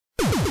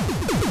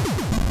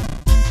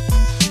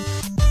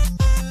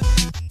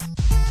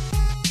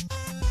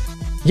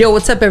Yo,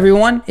 what's up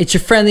everyone? It's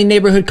your friendly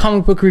neighborhood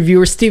comic book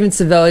reviewer, Stephen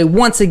Savelli,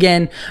 once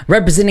again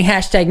representing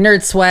hashtag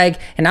nerd swag,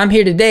 and I'm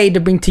here today to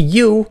bring to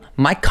you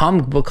my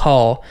comic book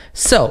haul.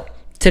 So,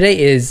 today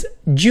is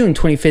June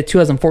 25th,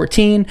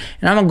 2014,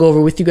 and I'm going to go over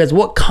with you guys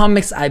what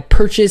comics I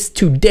purchased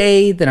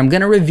today that I'm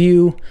going to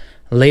review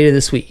later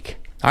this week.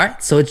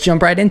 Alright, so let's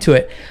jump right into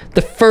it.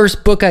 The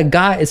first book I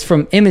got is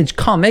from Image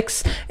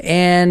Comics,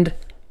 and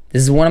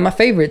this is one of my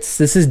favorites.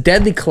 This is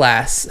Deadly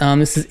Class.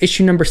 This is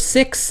issue number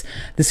 6.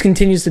 This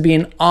continues to be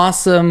an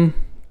awesome,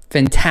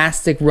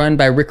 fantastic run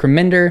by Rick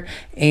Remender,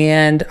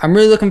 and I'm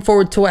really looking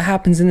forward to what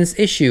happens in this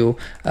issue.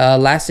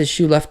 Last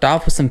issue left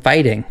off with some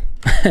fighting.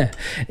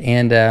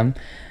 And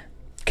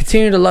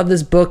continue to love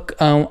this book.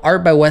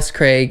 Art by Wes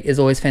Craig is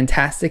always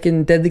fantastic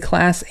in Deadly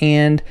Class,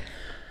 and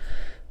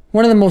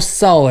one of the most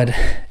solid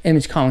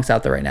Image Comics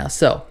out there right now.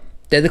 So,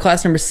 Deadly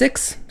Class number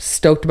 6.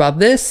 Stoked about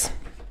this.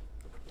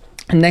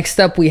 Next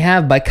up we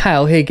have by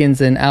Kyle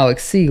Higgins and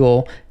Alex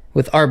Siegel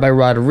with art by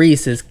Rod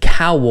Reese is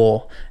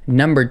C.O.W.L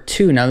number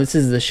 2. Now this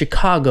is the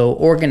Chicago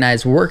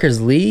Organized Workers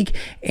League,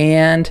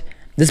 and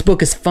this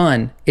book is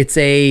fun. It's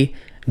a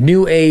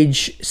new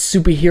age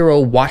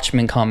superhero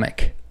Watchmen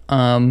comic.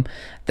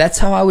 That's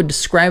how I would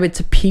describe it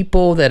to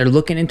people that are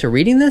looking into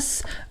reading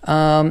this.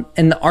 And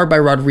the art by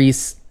Rod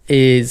Reese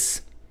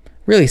is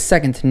really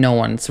second to no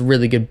one. It's a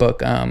really good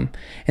book. And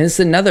it's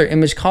another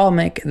Image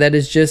comic that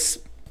is just,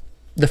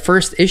 the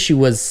first issue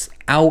was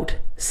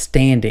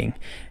outstanding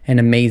and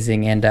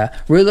amazing, and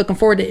really looking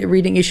forward to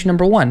reading issue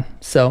number 1.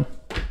 So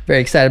very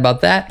excited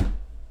about that.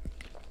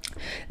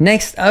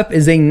 Next up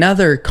is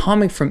another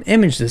comic from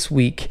Image this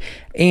week,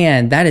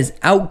 and that is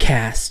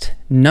Outcast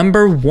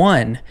number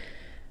 1.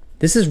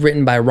 This is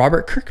written by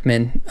Robert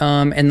Kirkman,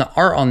 and the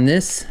art on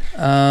this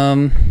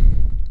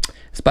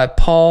is by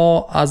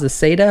Paul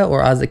Azaceta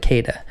or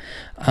Azaceta.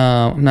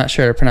 I'm not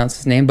sure how to pronounce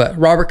his name, but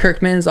Robert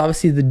Kirkman is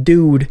obviously the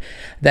dude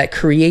that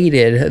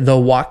created The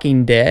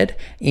Walking Dead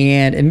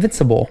and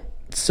Invincible.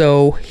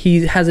 So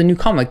he has a new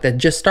comic that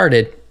just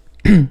started,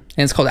 and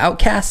it's called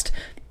Outcast.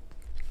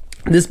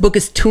 This book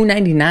is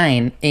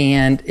 $2.99,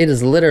 and it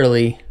is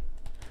literally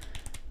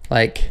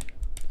like,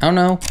 I don't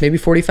know, maybe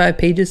 45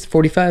 pages,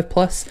 45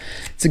 plus.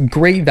 It's a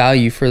great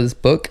value for this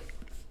book,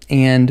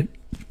 and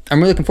I'm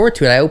really looking forward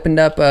to it. I opened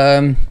up,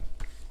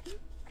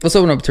 let's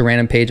open up to a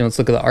random page and let's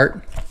look at the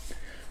art.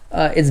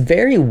 It's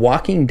very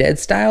Walking Dead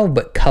style,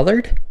 but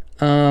colored.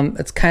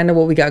 That's kind of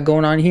what we got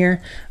going on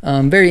here.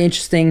 Very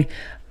interesting.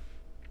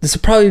 This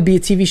will probably be a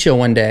TV show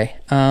one day.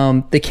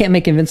 They can't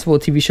make Invincible a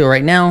TV show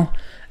right now.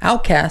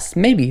 Outcast,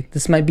 maybe.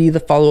 This might be the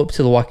follow-up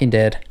to The Walking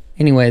Dead.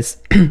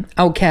 Anyways,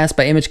 Outcast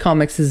by Image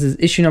Comics. This is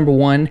issue number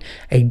 1.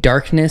 A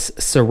Darkness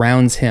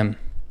Surrounds Him.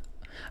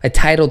 A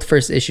titled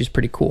first issue is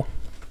pretty cool.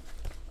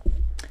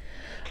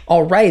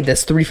 All right,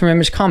 that's 3 from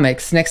Image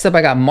Comics. Next up,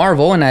 I got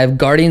Marvel, and I have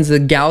Guardians of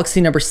the Galaxy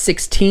number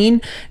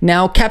 16.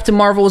 Now, Captain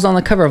Marvel was on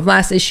the cover of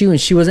last issue,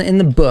 and she wasn't in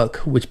the book,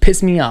 which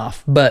pissed me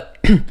off. But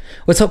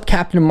let's hope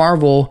Captain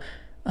Marvel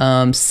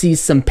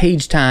sees some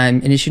page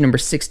time in issue number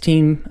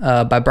 16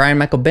 by Brian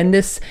Michael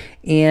Bendis.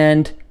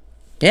 And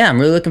yeah, I'm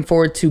really looking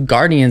forward to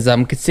Guardians.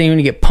 I'm continuing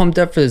to get pumped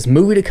up for this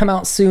movie to come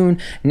out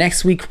soon.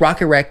 Next week,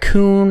 Rocket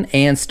Raccoon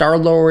and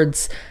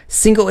Star-Lord's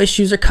single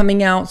issues are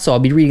coming out, so I'll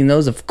be reading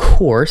those, of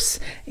course.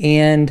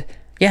 And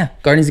yeah,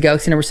 Guardians of the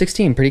Galaxy number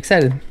 16. Pretty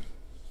excited.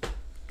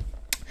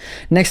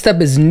 Next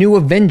up is New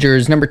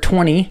Avengers number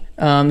 20.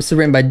 This is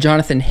written by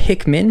Jonathan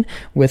Hickman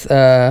with,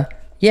 last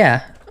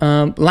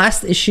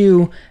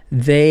issue,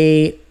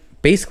 they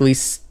basically,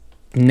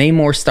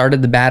 Namor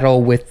started the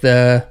battle with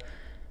the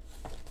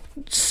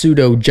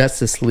pseudo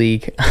Justice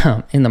League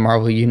in the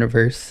Marvel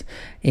Universe,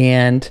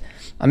 and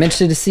I'm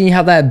interested to see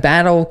how that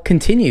battle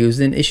continues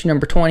in issue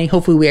number 20.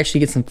 Hopefully we actually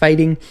get some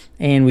fighting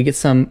and we get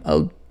some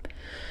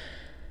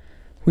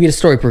we get a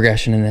story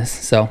progression in this.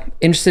 So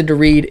interested to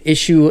read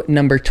issue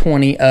number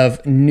 20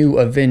 of New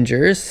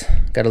Avengers.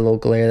 Got a little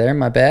glare there,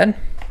 my bad.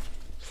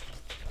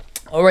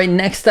 All right,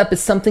 next up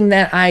is something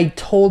that I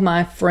told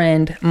my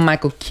friend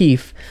Michael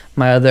Keefe,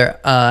 my other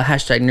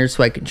hashtag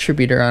NerdSwag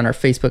contributor on our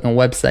Facebook and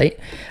website.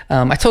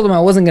 I told him I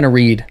wasn't going to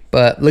read,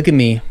 but look at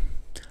me.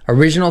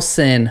 Original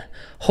Sin,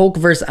 Hulk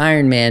vs.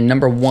 Iron Man,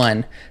 number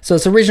 1. So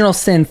it's Original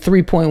Sin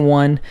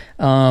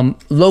 3.1.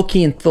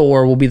 Loki and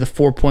Thor will be the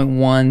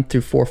 4.1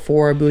 through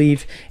 4.4, I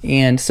believe.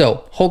 And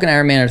so Hulk and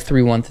Iron Man are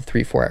 3.1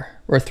 through 3.4,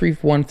 or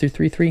 3.1 through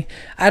 3.3.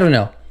 I don't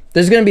know.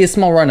 There's going to be a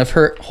small run of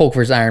Hulk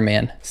vs. Iron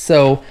Man.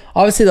 So,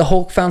 obviously the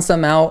Hulk found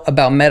something out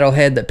about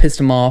Metalhead that pissed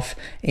him off,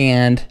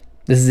 and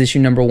this is issue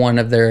number 1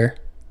 of their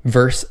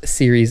Verse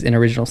series in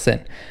Original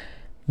Sin.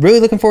 Really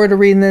looking forward to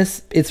reading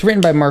this. It's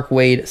written by Mark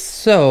Waid,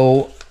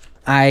 so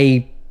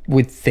I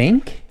would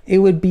think it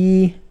would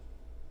be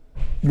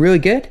really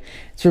good.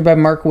 It's written by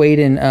Mark Waid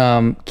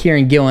and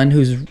Kieran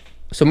Gillen,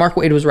 so Mark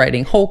Waid was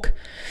writing Hulk.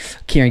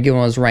 Kieran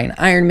Gillen was writing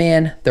Iron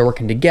Man. They're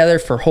working together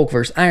for Hulk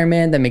vs. Iron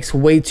Man. That makes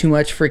way too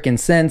much freaking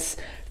sense.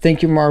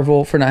 Thank you,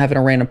 Marvel, for not having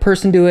a random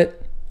person do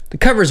it. The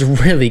cover is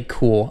really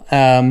cool.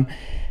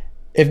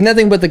 If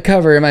nothing but the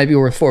cover, it might be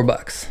worth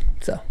 $4.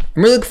 So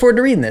I'm really looking forward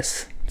to reading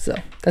this. So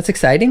that's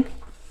exciting.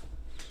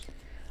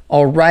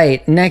 All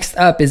right, next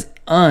up is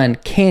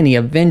Uncanny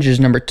Avengers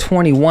number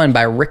 21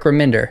 by Rick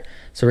Remender.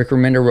 So Rick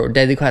Remender wrote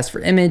Deadly Class for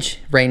Image,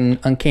 writing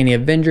Uncanny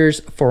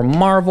Avengers for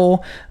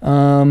Marvel.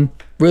 Really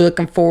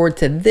looking forward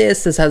to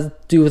this. This has to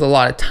do with a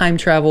lot of time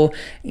travel,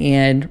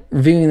 and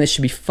reviewing this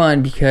should be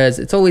fun because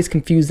it's always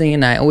confusing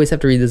and I always have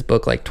to read this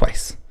book like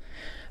twice.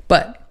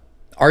 But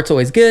art's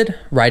always good,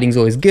 writing's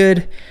always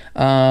good.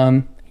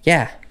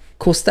 Yeah,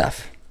 cool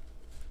stuff.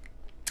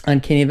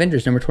 Uncanny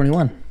Avengers number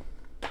 21.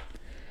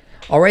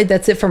 All right,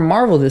 that's it for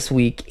Marvel this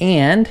week,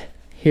 and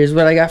here's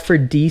what I got for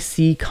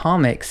DC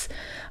Comics.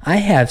 I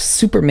have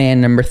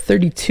Superman number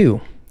 32.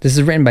 This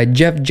is written by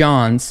Jeff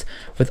Johns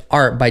with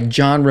art by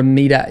John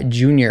Romita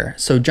Jr.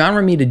 So John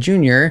Romita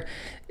Jr.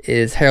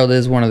 is heralded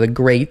as one of the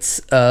greats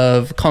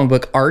of comic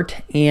book art,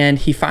 and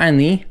he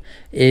finally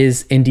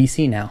is in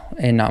DC now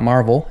and not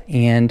Marvel.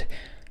 And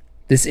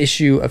this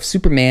issue of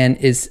Superman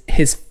is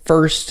his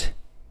first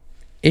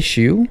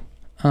issue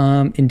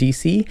in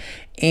DC,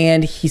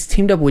 and he's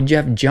teamed up with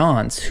Jeff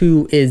Johns,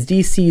 who is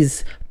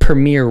DC's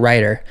premier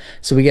writer.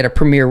 So we get a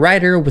premier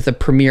writer with a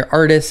premier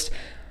artist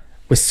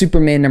with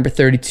Superman number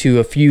 32.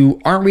 If you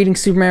aren't reading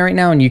Superman right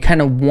now and you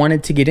kind of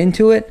wanted to get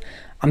into it,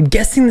 I'm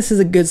guessing this is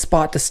a good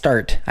spot to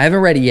start. I haven't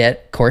read it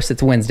yet. Of course,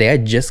 it's Wednesday. I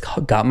just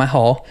got my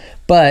haul.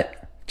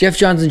 But Jeff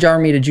Johns and John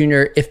Romita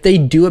Jr., if they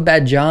do a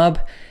bad job,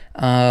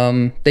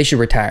 they should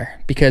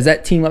retire, because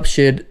that team up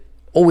should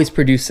always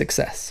produce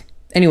success.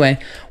 Anyway,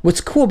 what's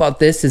cool about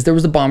this is there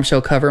was a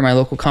bombshell cover in my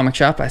local comic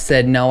shop. I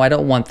said, no, I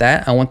don't want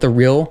that. I want the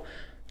real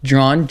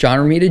drawn John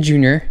Romita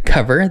Jr.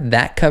 cover.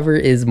 That cover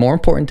is more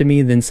important to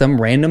me than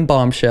some random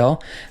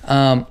bombshell.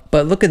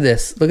 But look at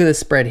this. Look at this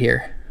spread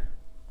here.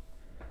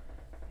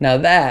 Now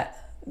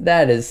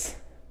that's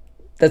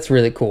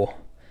really cool.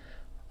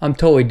 I'm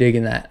totally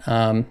digging that.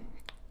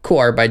 Cool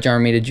art by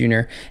John Romita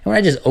Jr. And when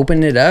I just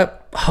opened it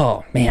up,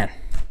 oh man.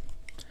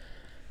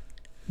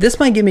 This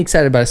might get me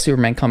excited about a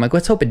Superman comic.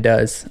 Let's hope it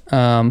does.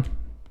 I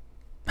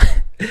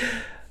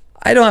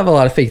don't have a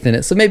lot of faith in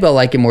it, so maybe I'll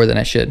like it more than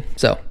I should.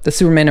 So, the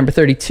Superman number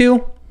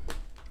 32.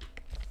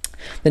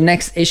 The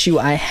next issue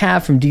I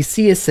have from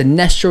DC is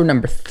Sinestro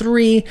number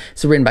 3.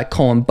 It's written by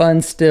Cullen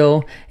Bunn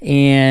still,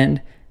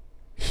 and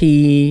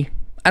I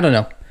don't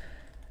know.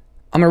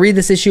 I'm going to read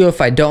this issue.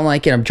 If I don't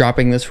like it, I'm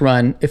dropping this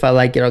run. If I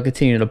like it, I'll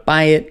continue to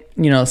buy it.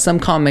 You know, some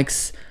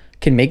comics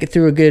can make it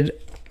through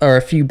a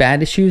few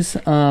bad issues.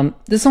 This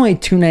is only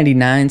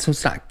 $2.99, so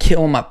it's not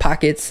killing my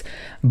pockets,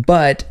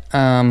 but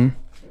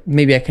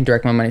maybe I can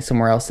direct my money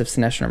somewhere else if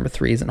Sinestro number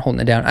 3 isn't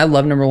holding it down. I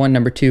love number 1,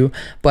 number 2,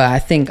 but I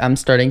think I'm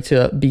starting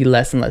to be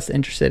less and less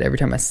interested every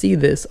time I see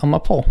this on my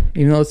poll,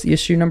 even though it's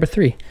issue number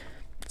 3.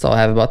 That's all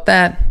I have about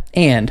that.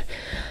 And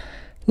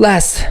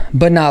last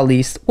but not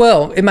least,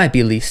 well, it might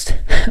be least,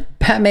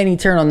 Batman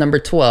Eternal number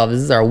 12.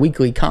 This is our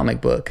weekly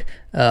comic book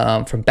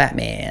from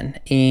Batman,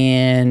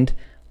 and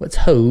let's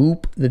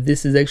hope that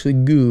this is actually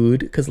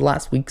good, because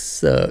last week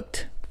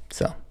sucked.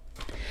 So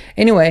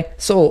anyway,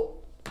 so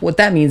what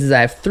that means is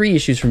I have 3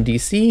 issues from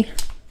DC.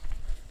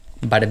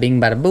 Bada bing,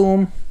 bada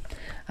boom.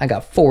 I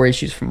got 4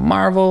 issues from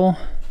Marvel.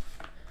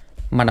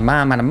 Mada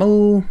ma, mada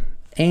moo.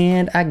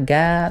 And I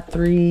got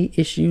 3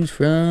 issues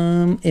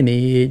from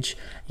Image.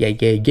 Yeah,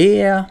 yeah,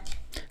 yeah.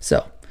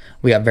 So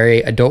we got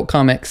very adult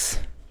comics.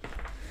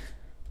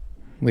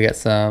 We got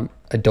some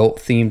adult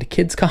themed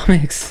kids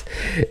comics,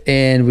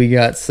 and we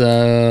got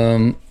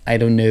some I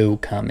don't know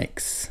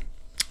comics.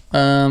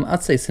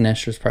 I'd say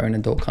Sinestro is probably an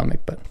adult comic,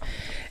 but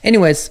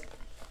anyways,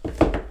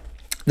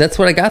 that's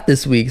what I got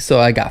this week. So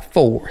I got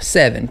 4,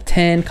 7,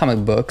 10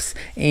 comic books,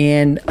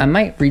 and I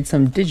might read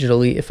some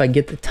digitally if I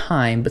get the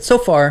time, but so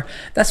far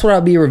that's what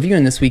I'll be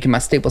reviewing this week in my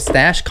staple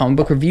stash, comic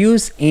book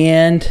reviews.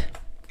 And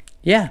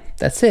yeah,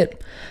 that's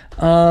it.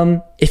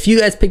 If you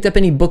guys picked up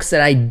any books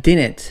that I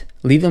didn't,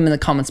 leave them in the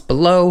comments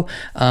below.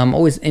 I'm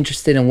always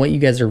interested in what you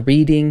guys are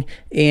reading,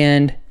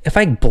 and if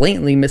I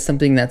blatantly missed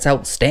something that's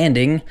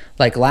outstanding,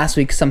 like last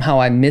week somehow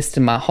I missed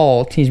in my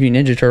haul Teenage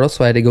Mutant Ninja Turtles,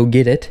 so I had to go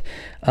get it,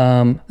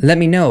 let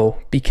me know,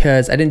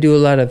 because I didn't do a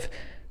lot of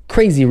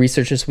crazy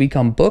research this week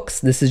on books.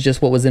 This is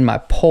just what was in my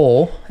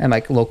poll at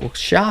my local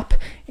shop,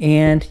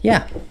 and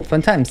yeah,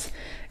 fun times.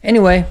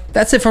 Anyway,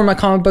 that's it for my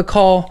comic book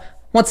haul.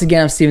 Once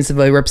again, I'm Stephen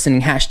Savelli,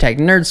 representing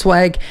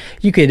 #NerdSwag.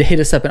 You could hit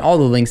us up in all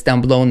the links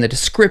down below in the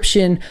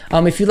description.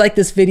 If you like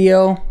this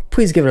video,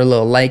 please give it a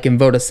little like and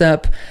vote us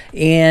up,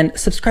 and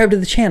subscribe to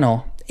the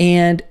channel.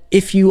 And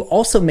if you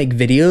also make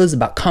videos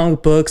about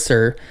comic books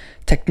or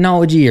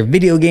technology or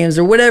video games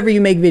or whatever you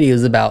make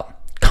videos about,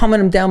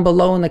 comment them down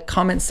below in the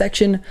comment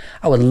section.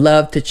 I would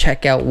love to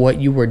check out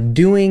what you were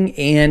doing.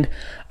 And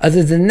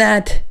other than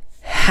that,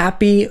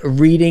 happy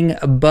reading,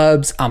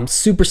 bubs. I'm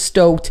super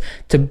stoked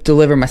to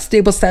deliver my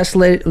staple stash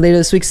later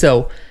this week,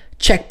 so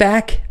check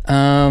back,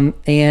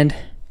 and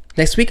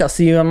next week I'll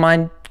see you on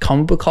my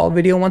comic book haul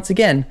video once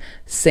again.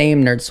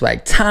 Same nerd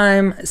swag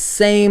time,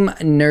 same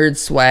nerd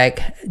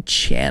swag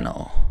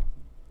channel.